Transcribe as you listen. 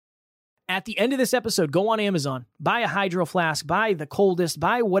At the end of this episode, go on Amazon, buy a Hydro Flask, buy the coldest,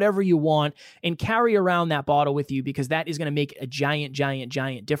 buy whatever you want, and carry around that bottle with you because that is going to make a giant, giant,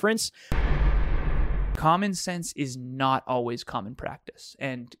 giant difference. Common sense is not always common practice.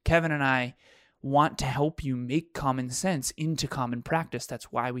 And Kevin and I want to help you make common sense into common practice.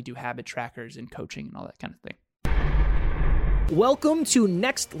 That's why we do habit trackers and coaching and all that kind of thing. Welcome to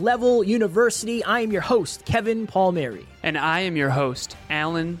Next Level University. I am your host, Kevin Palmieri. And I am your host,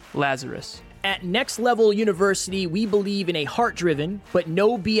 Alan Lazarus. At Next Level University, we believe in a heart-driven, but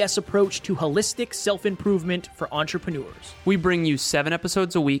no BS approach to holistic self-improvement for entrepreneurs. We bring you 7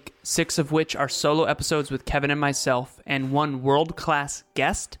 episodes a week, 6 of which are solo episodes with Kevin and myself, and 1 world-class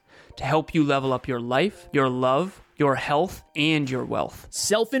guest to help you level up your life, your love, your health, and your wealth.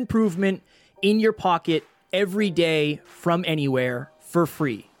 Self-improvement in your pocket every day from anywhere for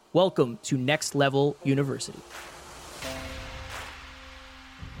free. Welcome to Next Level University.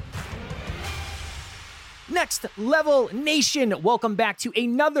 Next Level Nation, welcome back to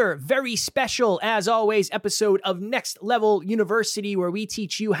another very special, as always, episode of Next Level University, where we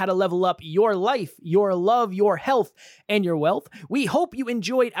teach you how to level up your life, your love, your health, and your wealth. We hope you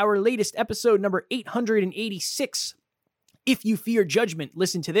enjoyed our latest episode, number 886. If you fear judgment,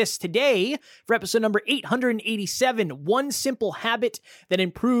 listen to this. Today, for episode number 887, one simple habit that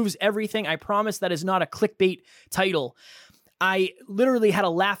improves everything. I promise that is not a clickbait title. I literally had a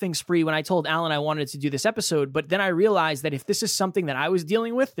laughing spree when I told Alan I wanted to do this episode, but then I realized that if this is something that I was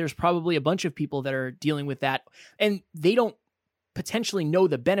dealing with, there's probably a bunch of people that are dealing with that, and they don't potentially know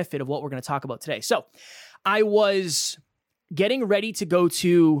the benefit of what we're going to talk about today. So I was getting ready to go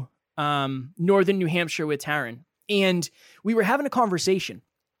to northern New Hampshire with Taryn, and we were having a conversation,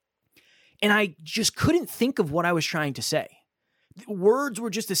 and I just couldn't think of what I was trying to say. Words were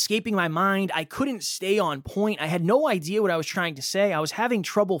just escaping my mind. I couldn't stay on point. I had no idea what I was trying to say. I was having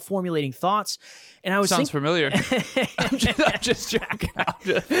trouble formulating thoughts, and I was Sounds familiar. I'm just joking.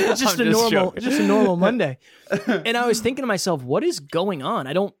 It's just a normal Monday. And I was thinking to myself, what is going on?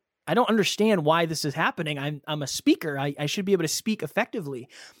 I don't understand why this is happening. I'm a speaker. I should be able to speak effectively.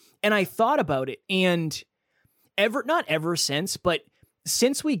 And I thought about it, and not ever since, but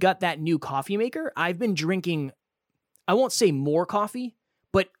since we got that new coffee maker, I've been drinking, I won't say more coffee,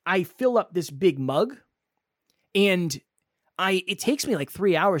 but I fill up this big mug, and it takes me like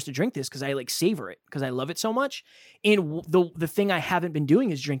 3 hours to drink this because I like savor it because I love it so much. And the thing I haven't been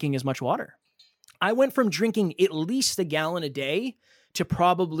doing is drinking as much water. I went from drinking at least a gallon a day to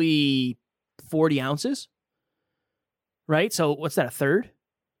probably 40 ounces, right? So what's that, a third?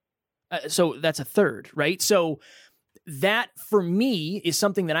 So that's a third, right? So that for me is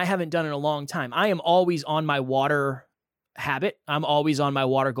something that I haven't done in a long time. I am always on my water habit. I'm always on my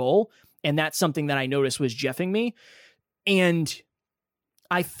water goal. And that's something that I noticed was jeffing me. And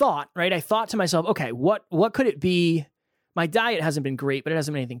I thought to myself, okay, what could it be? My diet hasn't been great, but it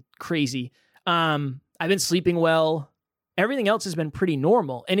hasn't been anything crazy. I've been sleeping well. Everything else has been pretty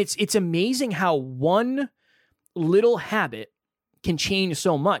normal. And it's amazing how one little habit can change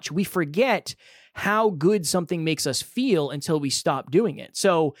so much. We forget how good something makes us feel until we stop doing it.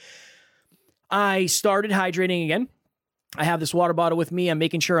 So I started hydrating again. I have this water bottle with me. I'm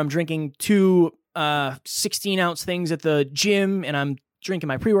making sure I'm drinking 2 16-ounce things at the gym, and I'm drinking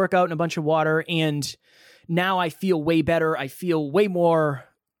my pre-workout and a bunch of water. And now I feel way better. I feel way more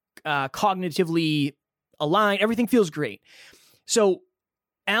cognitively aligned. Everything feels great. So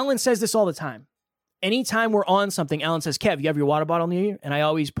Alan says this all the time. Anytime we're on something, Alan says, Kev, you have your water bottle near you? And I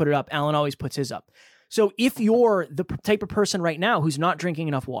always put it up. Alan always puts his up. So if you're the type of person right now who's not drinking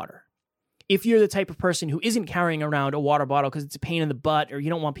enough water, if you're the type of person who isn't carrying around a water bottle because it's a pain in the butt or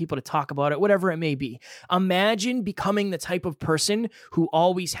you don't want people to talk about it, whatever it may be, imagine becoming the type of person who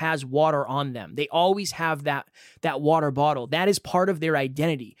always has water on them. They always have that water bottle. That is part of their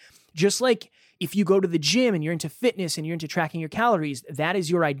identity. Just like if you go to the gym and you're into fitness and you're into tracking your calories, that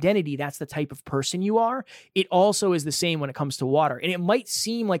is your identity. That's the type of person you are. It also is the same when it comes to water. And it might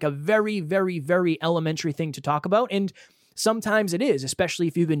seem like a very, very, very elementary thing to talk about. And sometimes it is, especially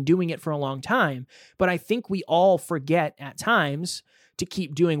if you've been doing it for a long time. But I think we all forget at times to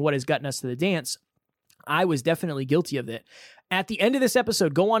keep doing what has gotten us to the dance. I was definitely guilty of it. At the end of this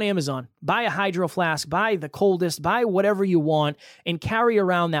episode, go on Amazon, buy a Hydro Flask, buy the coldest, buy whatever you want, and carry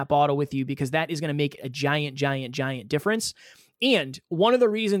around that bottle with you because that is going to make a giant, giant, giant difference. And one of the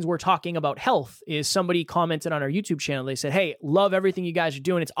reasons we're talking about health is somebody commented on our YouTube channel. They said, hey, love everything you guys are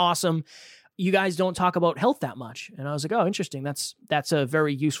doing. It's awesome. You guys don't talk about health that much. And I was like, oh, interesting. That's a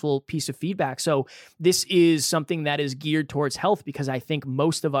very useful piece of feedback. So this is something that is geared towards health because I think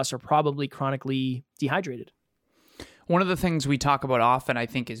most of us are probably chronically dehydrated. One of the things we talk about often, I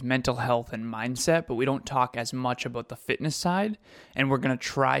think, is mental health and mindset, but we don't talk as much about the fitness side. And we're going to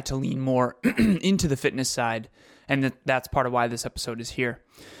try to lean more into the fitness side. And that's part of why this episode is here.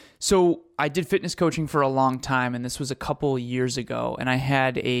 So I did fitness coaching for a long time, and this was a couple years ago. And I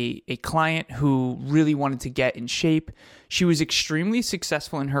had a client who really wanted to get in shape. She was extremely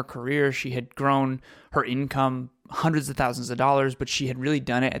successful in her career. She had grown her income hundreds of thousands of dollars, but she had really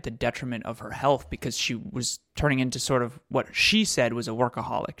done it at the detriment of her health because she was turning into sort of what she said was a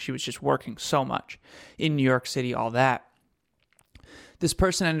workaholic. She was just working so much in New York City, all that. This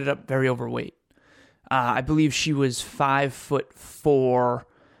person ended up very overweight. I believe she was 5'4",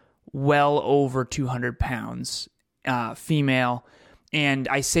 well over 200 pounds, female. And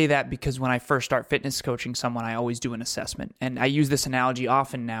I say that because when I first start fitness coaching someone, I always do an assessment. And I use this analogy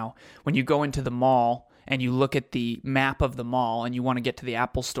often now. When you go into the mall and you look at the map of the mall and you want to get to the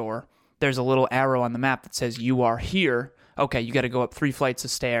Apple store, there's a little arrow on the map that says you are here. Okay, you got to go up 3 flights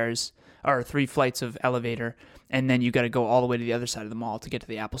of stairs or 3 flights of elevator, and then you got to go all the way to the other side of the mall to get to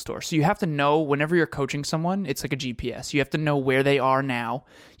the Apple store. So you have to know, whenever you're coaching someone, it's like a GPS. You have to know where they are now.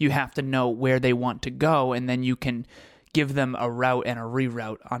 You have to know where they want to go, and then you can give them a route and a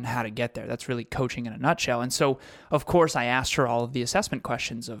reroute on how to get there. That's really coaching in a nutshell. And so, of course, I asked her all of the assessment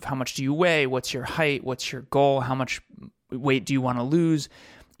questions of how much do you weigh, what's your height, what's your goal, how much weight do you want to lose,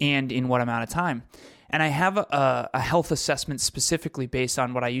 and in what amount of time. And I have a health assessment specifically based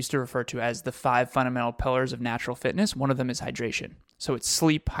on what I used to refer to as the 5 fundamental pillars of natural fitness. One of them is hydration. So it's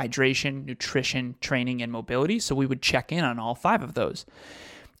sleep, hydration, nutrition, training, and mobility. So we would check in on all 5 of those.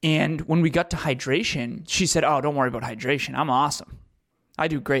 And when we got to hydration, she said, "Oh, don't worry about hydration. I'm awesome. I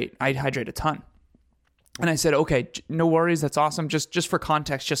do great. I hydrate a ton." And I said, "Okay, no worries. That's awesome. Just for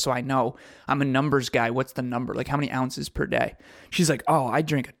context, just so I know, I'm a numbers guy. What's the number? Like how many ounces per day?" She's like, "Oh, I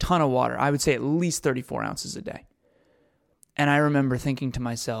drink a ton of water. I would say at least 34 ounces a day." And I remember thinking to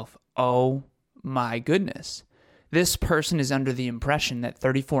myself, oh my goodness, this person is under the impression that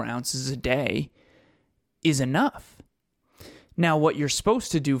 34 ounces a day is enough. Now, what you're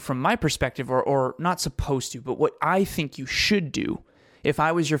supposed to do from my perspective, or not supposed to, but what I think you should do, if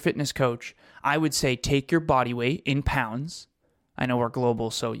I was your fitness coach, I would say take your body weight in pounds. I know we're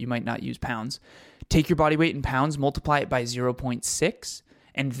global, so you might not use pounds. Take your body weight in pounds, multiply it by 0.6,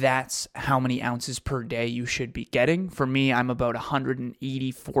 and that's how many ounces per day you should be getting. For me, I'm about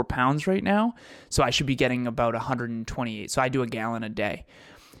 184 pounds right now, so I should be getting about 128. So I do a gallon a day.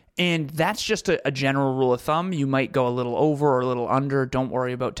 And that's just a general rule of thumb. You might go a little over or a little under. Don't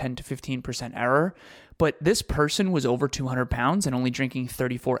worry about 10 to 15% error. But this person was over 200 pounds and only drinking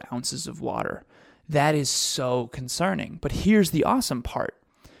 34 ounces of water. That is so concerning. But here's the awesome part.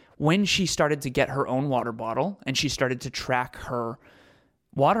 When she started to get her own water bottle and she started to track her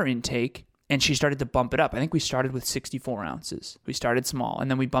water intake and she started to bump it up. I think we started with 64 ounces. We started small and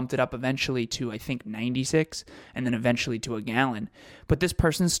then we bumped it up eventually to, I think, 96 and then eventually to a gallon. But this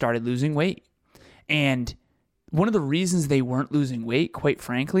person started losing weight. And one of the reasons they weren't losing weight, quite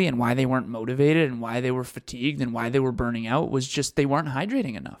frankly, and why they weren't motivated and why they were fatigued and why they were burning out was just they weren't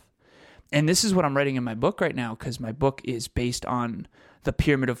hydrating enough. And this is what I'm writing in my book right now, because my book is based on the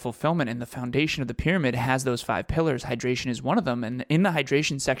pyramid of fulfillment, and the foundation of the pyramid has those 5 pillars. Hydration is one of them. And in the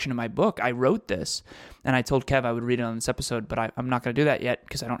hydration section of my book, I wrote this, and I told Kev I would read it on this episode, but I'm not going to do that yet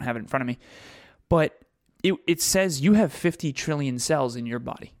because I don't have it in front of me. But it says you have 50 trillion cells in your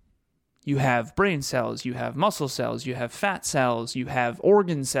body. You have brain cells, you have muscle cells, you have fat cells, you have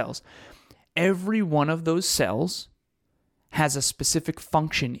organ cells. Every one of those cells has a specific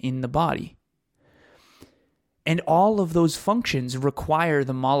function in the body. And all of those functions require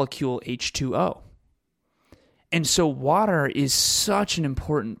the molecule H2O. And so water is such an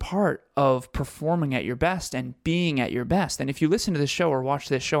important part of performing at your best and being at your best. And if you listen to this show or watch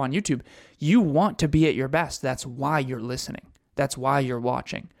this show on YouTube, you want to be at your best. That's why you're listening. That's why you're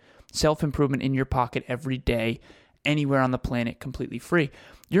watching. Self-improvement in your pocket every day, anywhere on the planet, completely free.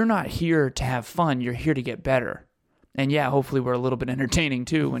 You're not here to have fun. You're here to get better. And yeah, hopefully we're a little bit entertaining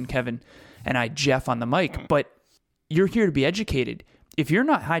too when Kevin and I Jeff on the mic, but you're here to be educated. If you're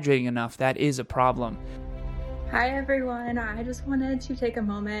not hydrating enough, that is a problem. Hi everyone, I just wanted to take a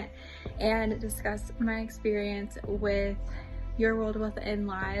moment and discuss my experience with Your World Within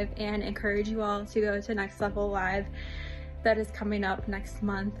Live and encourage you all to go to Next Level Live that is coming up next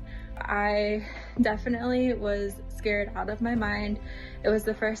month. I definitely was scared out of my mind. It was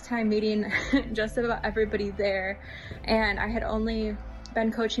the first time meeting just about everybody there, and I had only been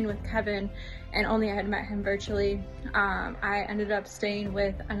coaching with Kevin and only I had met him virtually. I ended up staying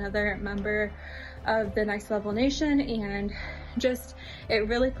with another member of the Next Level Nation, and just it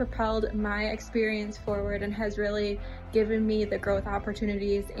really propelled my experience forward and has really given me the growth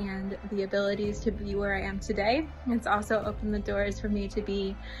opportunities and the abilities to be where I am today. It's also opened the doors for me to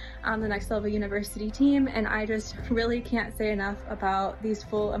be on the Next Level University team, and I just really can't say enough about these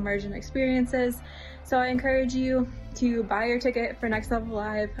full immersion experiences. So I encourage you to buy your ticket for Next Level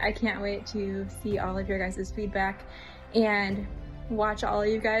Live. I can't wait to see all of your guys' feedback and watch all of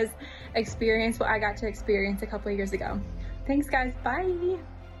you guys experience what I got to experience a couple of years ago. Thanks, guys. Bye.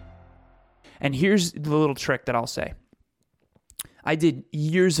 And here's the little trick that I'll say. I did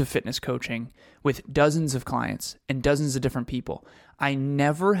years of fitness coaching with dozens of clients and dozens of different people. I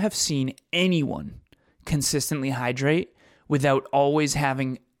never have seen anyone consistently hydrate without always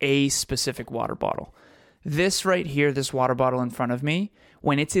having a specific water bottle. This right here, this water bottle in front of me,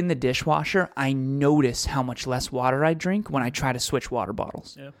 when it's in the dishwasher, I notice how much less water I drink when I try to switch water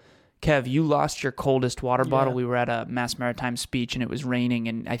bottles. Yeah. Kev, you lost your coldest water bottle. We were at a Mass Maritime speech and it was raining,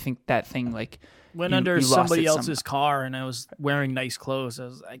 and I think that thing went under somebody else's car, and I was wearing nice clothes.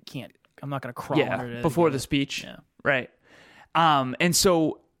 I'm not going to crawl under it. Before the speech. Yeah. Right. And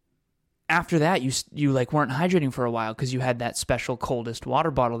so after that, you weren't hydrating for a while because you had that special coldest water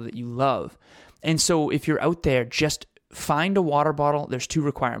bottle that you love. And so if you're out there, just find a water bottle. There's 2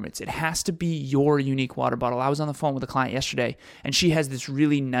 requirements. It has to be your unique water bottle. I was on the phone with a client yesterday, and she has this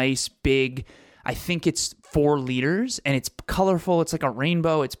really nice, big, I think it's 4 liters, and it's colorful. It's like a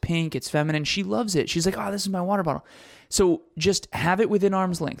rainbow. It's pink. It's feminine. She loves it. She's like, oh, this is my water bottle. So just have it within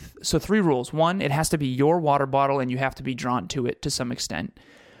arm's length. So 3 rules. 1, it has to be your water bottle, and you have to be drawn to it to some extent.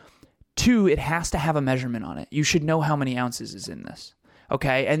 2, it has to have a measurement on it. You should know how many ounces is in this.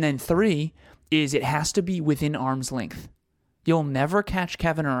 Okay? And then 3 is it has to be within arm's length. You'll never catch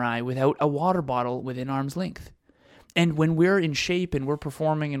Kevin or I without a water bottle within arm's length. And when we're in shape and we're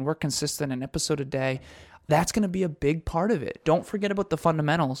performing and we're consistent an episode a day, that's going to be a big part of it. Don't forget about the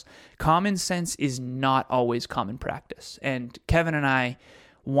fundamentals. Common sense is not always common practice. And Kevin and I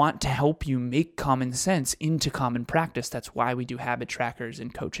want to help you make common sense into common practice. That's why we do habit trackers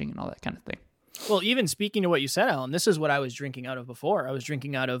and coaching and all that kind of thing. Well, even speaking to what you said, Alan, this is what I was drinking out of before. I was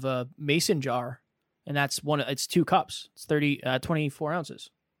drinking out of a mason jar, and it's 2 cups. It's 24 ounces.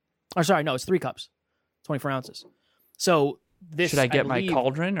 Or sorry, no, it's 3 cups, 24 ounces. So this should I get my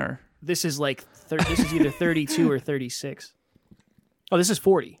cauldron or this is this is either 32 or 36. Oh, this is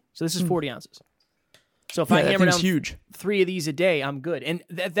 40. So this is 40 ounces. So if I hammer down huge. 3 of these a day, I'm good. And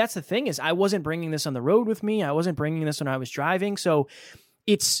that's the thing is I wasn't bringing this on the road with me. I wasn't bringing this when I was driving. So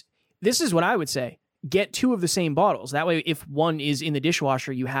this is what I would say. Get 2 of the same bottles. That way, if one is in the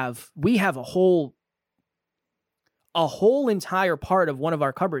dishwasher, we have a whole entire part of one of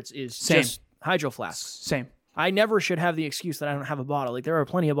our cupboards is just hydro flasks. Same. I never should have the excuse that I don't have a bottle. There are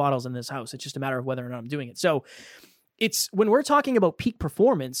plenty of bottles in this house. It's just a matter of whether or not I'm doing it. So it's when we're talking about peak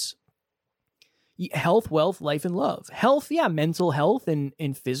performance, health, wealth, life, and love. Health, yeah, mental health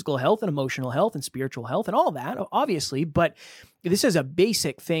and physical health and emotional health and spiritual health and all that, obviously. But this is a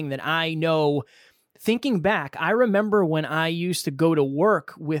basic thing that I know. Thinking back, I remember when I used to go to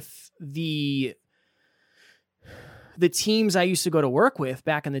work with the teams I used to go to work with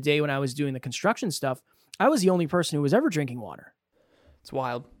back in the day when I was doing the construction stuff, I was the only person who was ever drinking water. It's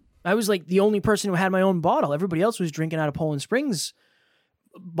wild. I was the only person who had my own bottle. Everybody else was drinking out of Poland Springs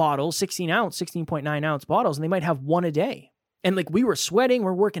bottles, 16.9 ounce bottles, and they might have 1 a day. And we were sweating,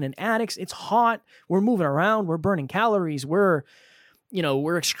 we're working in attics, it's hot, we're moving around, we're burning calories, we're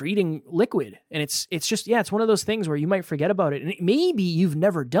excreting liquid. And it's just, it's one of those things where you might forget about it. And maybe you've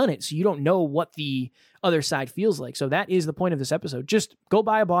never done it, so you don't know what the other side feels like. So that is the point of this episode. Just go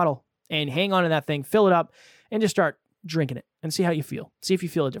buy a bottle and hang on to that thing, fill it up, and just start drinking it and see how you feel. See if you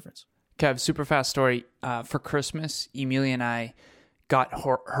feel a difference. Kev, super fast story. For Christmas, Emilia and I got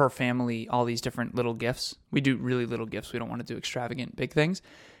her family all these different little gifts. We do really little gifts. We don't want to do extravagant big things.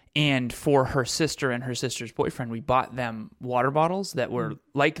 And for her sister and her sister's boyfriend, we bought them water bottles that were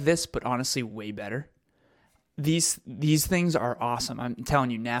like this, but honestly way better. These things are awesome. I'm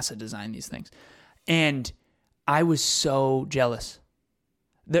telling you, NASA designed these things. And I was so jealous.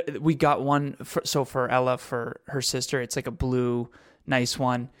 We got one, for Ella, for her sister, it's like a blue, nice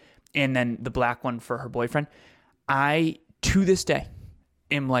one. And then the black one for her boyfriend. I, to this day,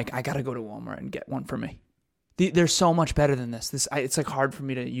 am I got to go to Walmart and get one for me. They're so much better than this. It's hard for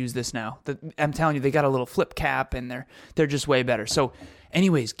me to use this now. I'm telling you, they got a little flip cap and they're just way better. So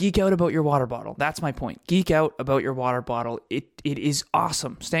anyways, geek out about your water bottle. That's my point. Geek out about your water bottle. It is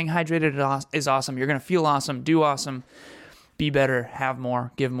awesome. Staying hydrated is awesome. You're going to feel awesome, do awesome, be better, have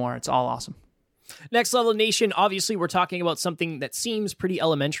more, give more. It's all awesome. Next Level Nation, obviously we're talking about something that seems pretty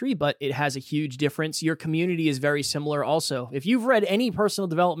elementary, but it has a huge difference. Your community is very similar also. If you've read any personal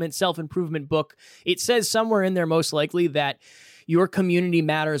development, self-improvement book, it says somewhere in there most likely that your community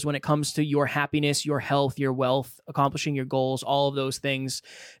matters when it comes to your happiness, your health, your wealth, accomplishing your goals, all of those things.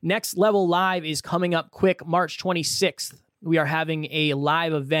 Next Level Live is coming up quick, March 26th. We are having a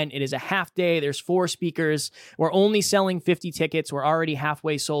live event. It is a half day. There's 4 speakers. We're only selling 50 tickets. We're already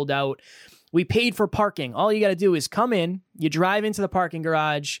halfway sold out. We paid for parking. All you got to do is come in, you drive into the parking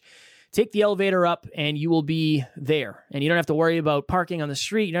garage, take the elevator up, and you will be there. And you don't have to worry about parking on the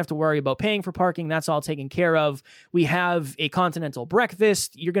street. You don't have to worry about paying for parking. That's all taken care of. We have a continental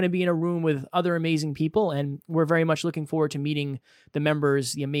breakfast. You're going to be in a room with other amazing people, and we're very much looking forward to meeting the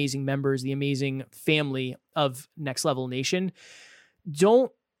members, the amazing family of Next Level Nation.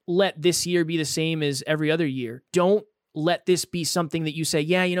 Don't let this year be the same as every other year. Don't let this be something that you say,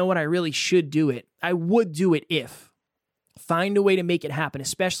 yeah, you know what, I really should do it. I would do it if. Find a way to make it happen,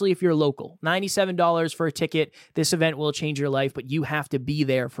 especially if you're local. $97 for a ticket. This event will change your life, but you have to be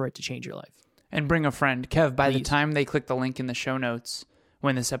there for it to change your life. And bring a friend. Kev, by the time they click the link in the show notes,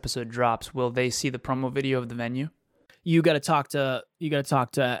 when this episode drops, will they see the promo video of the venue? You got to talk to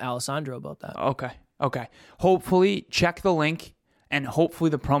Alessandro about that. Okay. Hopefully, check the link. And hopefully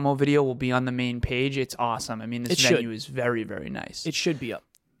the promo video will be on the main page. It's awesome. I mean, this venue is very, very nice. It should be up.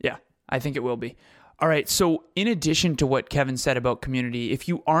 Yeah, I think it will be. All right, so in addition to what Kevin said about community, if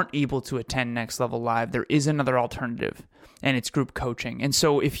you aren't able to attend Next Level Live, there is another alternative, and it's group coaching. And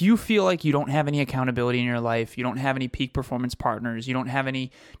so if you feel like you don't have any accountability in your life, you don't have any peak performance partners, you don't have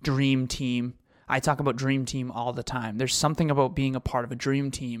any dream team, I talk about dream team all the time. There's something about being a part of a dream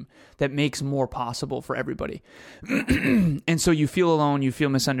team that makes more possible for everybody. And so you feel alone, you feel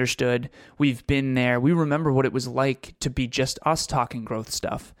misunderstood. We've been there. We remember what it was like to be just us talking growth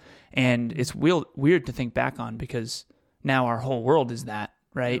stuff. And it's weird to think back on because now our whole world is that,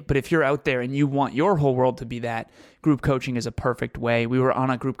 right? But if you're out there and you want your whole world to be that, group coaching is a perfect way. We were on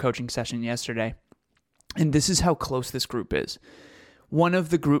a group coaching session yesterday, and this is how close this group is. One of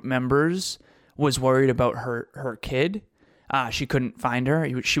the group members was worried about her kid. She couldn't find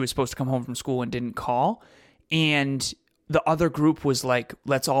her. She was supposed to come home from school and didn't call. And the other group was like,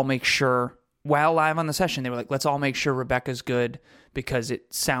 let's all make sure, while live on the session, they were like, let's all make sure Rebecca's good because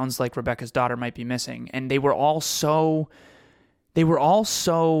it sounds like Rebecca's daughter might be missing. And they were all so,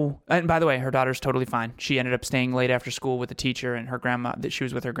 and by the way, her daughter's totally fine. She ended up staying late after school with the teacher and her grandma, that she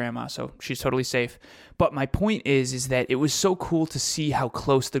was with her grandma. So she's totally safe. But my point is that it was so cool to see how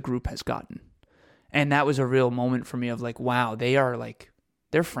close the group has gotten. And that was a real moment for me of like, wow,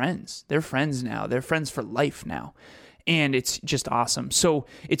 they're friends. They're friends now. They're friends for life now. And it's just awesome. So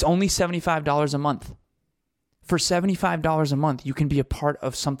it's only $75 a month. For $75 a month, you can be a part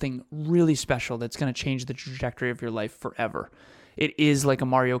of something really special that's going to change the trajectory of your life forever. It is like a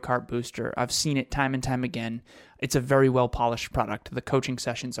Mario Kart booster. I've seen it time and time again. It's a very well-polished product. The coaching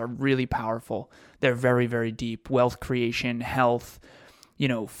sessions are really powerful. They're very, very deep. Wealth creation, health,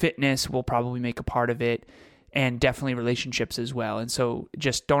 fitness will probably make a part of it, and definitely relationships as well. And so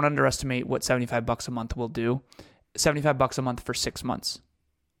just don't underestimate what $75 a month will do. $75 a month for 6 months.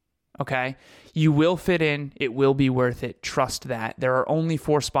 Okay? You will fit in. It will be worth it. Trust that. There are only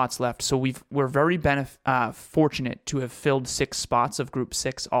 4 spots left. So we're very fortunate to have filled 6 spots of group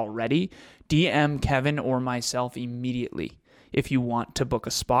 6 already. DM Kevin or myself immediately if you want to book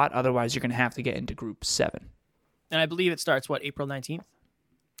a spot. Otherwise, you're going to have to get into group 7. And I believe it starts, April 19th?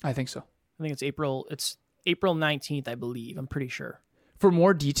 I think so. I think it's April 19th, I believe. I'm pretty sure. For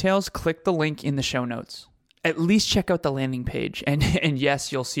more details, click the link in the show notes. At least check out the landing page. And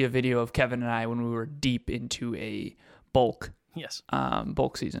yes, you'll see a video of Kevin and I when we were deep into a bulk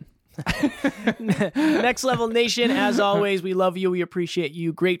season. Next Level Nation, as always, we love you. We appreciate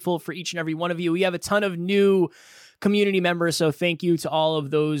you. Grateful for each and every one of you. We have a ton of new community members, so thank you to all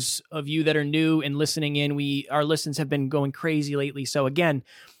of those of you that are new and listening in. Our listens have been going crazy lately. So again,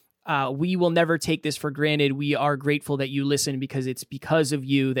 we will never take this for granted. We are grateful that you listen because it's because of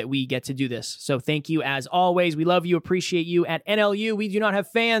you that we get to do this. So thank you as always. We love you, appreciate you. At NLU, we do not have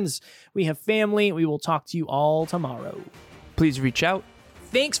fans. We have family. We will talk to you all tomorrow. Please reach out.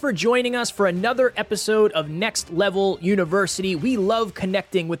 Thanks for joining us for another episode of Next Level University. We love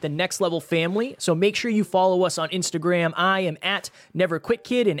connecting with the Next Level family, so make sure you follow us on Instagram. I am at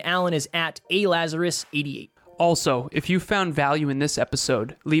NeverQuitKid, and Alan is at ALazarus88. Also, if you found value in this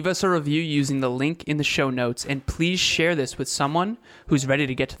episode, leave us a review using the link in the show notes, and please share this with someone who's ready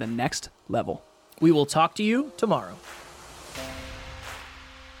to get to the next level. We will talk to you tomorrow.